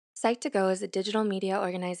Psych2Go is a digital media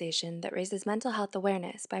organization that raises mental health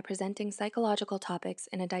awareness by presenting psychological topics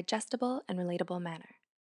in a digestible and relatable manner.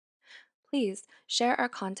 Please share our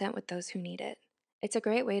content with those who need it. It's a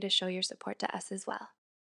great way to show your support to us as well.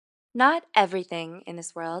 Not everything in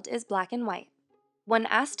this world is black and white. When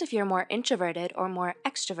asked if you're more introverted or more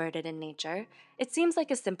extroverted in nature, it seems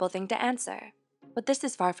like a simple thing to answer. But this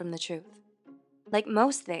is far from the truth. Like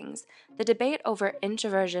most things, the debate over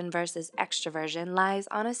introversion versus extroversion lies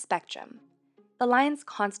on a spectrum. The lines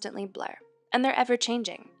constantly blur, and they're ever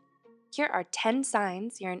changing. Here are 10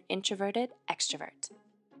 signs you're an introverted extrovert.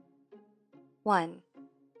 1.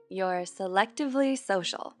 You're selectively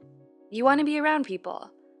social. You want to be around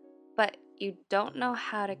people, but you don't know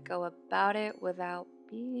how to go about it without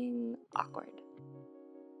being awkward.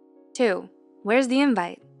 2. Where's the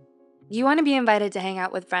invite? You want to be invited to hang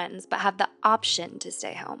out with friends, but have the option to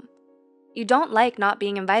stay home. You don't like not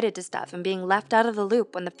being invited to stuff and being left out of the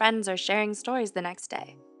loop when the friends are sharing stories the next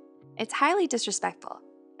day. It's highly disrespectful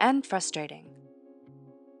and frustrating.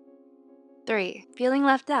 3. Feeling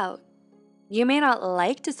left out. You may not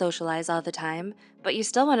like to socialize all the time, but you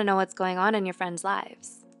still want to know what's going on in your friends'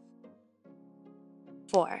 lives.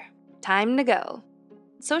 4. Time to go.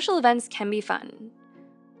 Social events can be fun,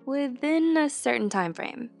 within a certain time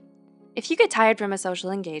frame. If you get tired from a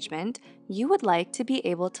social engagement, you would like to be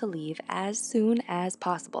able to leave as soon as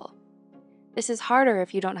possible. This is harder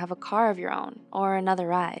if you don't have a car of your own or another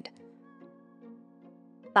ride.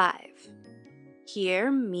 5.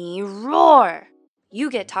 Hear me roar! You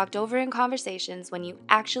get talked over in conversations when you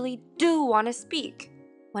actually do want to speak.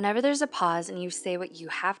 Whenever there's a pause and you say what you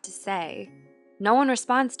have to say, no one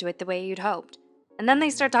responds to it the way you'd hoped, and then they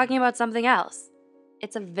start talking about something else.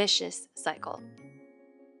 It's a vicious cycle.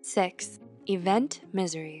 6. Event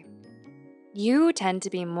misery. You tend to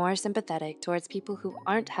be more sympathetic towards people who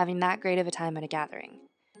aren't having that great of a time at a gathering,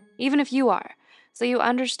 even if you are, so you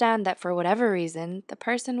understand that for whatever reason, the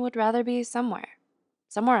person would rather be somewhere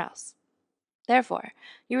else. Therefore,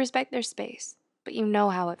 you respect their space, but you know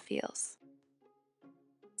how it feels.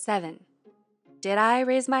 7. Did I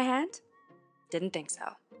raise my hand? Didn't think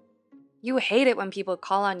so. You hate it when people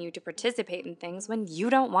call on you to participate in things when you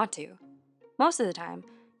don't want to. Most of the time,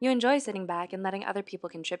 you enjoy sitting back and letting other people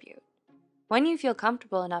contribute. When you feel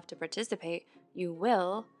comfortable enough to participate, you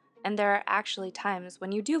will, and there are actually times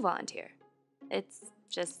when you do volunteer. It's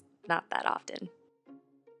just not that often.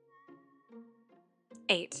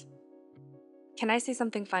 8. Can I say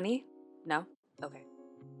something funny? No? Okay.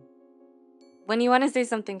 When you want to say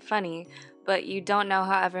something funny, but you don't know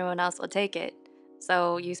how everyone else will take it,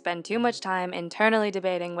 so you spend too much time internally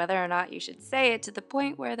debating whether or not you should say it to the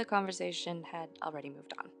point where the conversation had already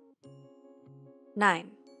moved on.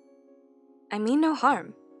 9. I mean no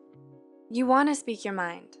harm. You want to speak your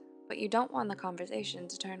mind, but you don't want the conversation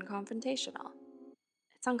to turn confrontational.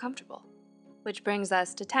 It's uncomfortable. Which brings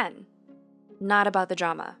us to 10. Not about the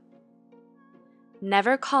drama.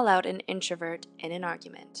 Never call out an introvert in an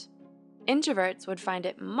argument. Introverts would find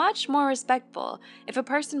it much more respectful if a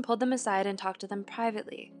person pulled them aside and talked to them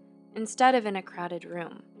privately, instead of in a crowded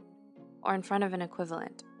room, or in front of an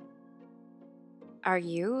equivalent. Are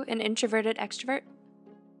you an introverted extrovert?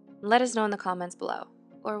 Let us know in the comments below.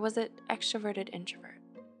 Or was it extroverted introvert?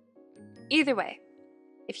 Either way,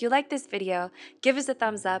 if you like this video, give us a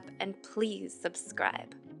thumbs up and please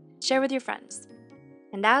subscribe. Share with your friends.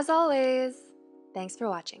 And as always, thanks for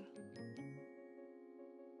watching.